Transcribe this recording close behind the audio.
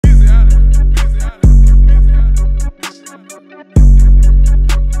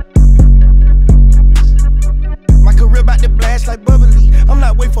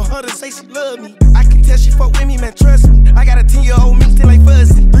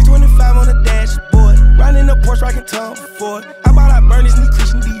Tom Ford. I bought out Bernie's new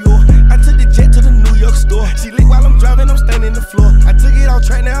Christian Dior. I took the jet to the New York store. She lit while I'm driving, I'm standing in the floor. I took it off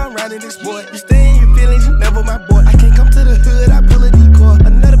track, now I'm riding this sport. You stay in your feelings, you never my boy. I can't come to the hood, I pull a decoy.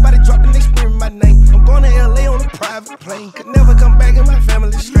 Another body drop the next screaming my name. I'm going to LA on a private plane. Could never come back and my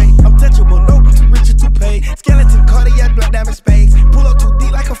family straight. I'm touchable, no, too rich or too paid. Skeleton cardiac, black diamond spades. Pull up too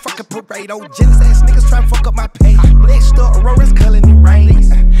deep like a fucking parade. Old jealous ass niggas try to fuck up my pay. Blessed up, Aurora's culling it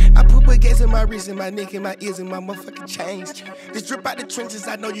rains. I put baguettes in my wrist and my neck and my ears and my motherfucking chains. This drip out the trenches,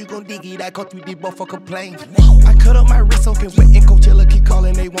 I know you gon' dig it. I go through these motherfucking planes. I cut up my wrist soaking wet and Coachella keep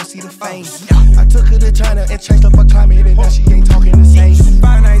calling, they won't see the fame. I took her to China and changed up her climate and now she ain't talking the same.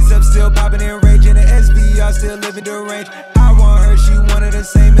 5 nights up, still popping and raging. The SVR still living the range. I want her, she wanted the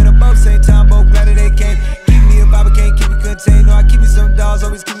same. And above same time, both glad that they came. Keep me a vibe, can't keep it contained. No, I keep me some dolls,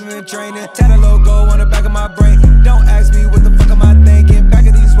 always keep me in training. Tat a logo on the back of my brain. Don't ask me what the fuck am I thinking. Back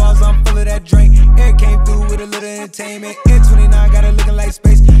of these walls, I'm full of that drink. Air came through with a little entertainment. In 29, got her looking like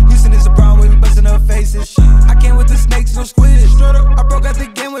space. Houston is a problem, we busting her faces. I came with the snakes, no squid. I broke out the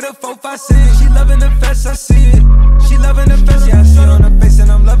game with a 4-5-6. She loving the fest, I see it. She loving the fest, yeah, I see it on her face.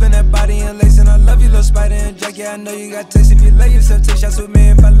 And I'm loving that body and lace. And I love you, little Spider and Jack. Yeah, I know you got taste. If you lay yourself, take shots with me.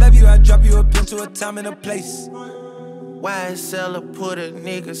 If I love you, I drop you a pin to a time and a place. YSL put a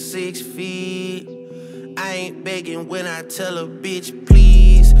nigga 6 feet. I ain't begging when I tell a bitch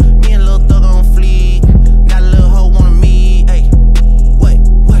please. Me and Lil Thug on fleek. Not a little hoe wanna meet. Ay, what?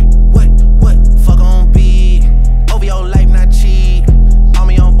 Fuck on beat. Over your life, not cheat. All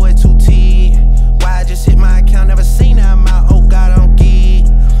me on boy 2T. Why I just hit my account, never seen that amount. Oh God, I'm geek.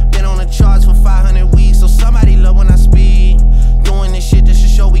 Been on the charts for 500 weeks, so somebody love when I speak. Doing this shit just to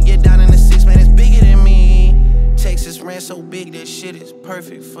show we get down in the 6, man, it's bigger than me. Texas ran so big, that shit is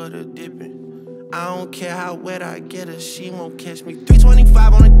perfect for the dipping. I don't care how wet I get her, she won't catch me.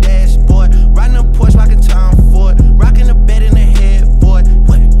 325 on the dashboard, riding a Porsche, rockin' Tom Ford, rockin' the bed in the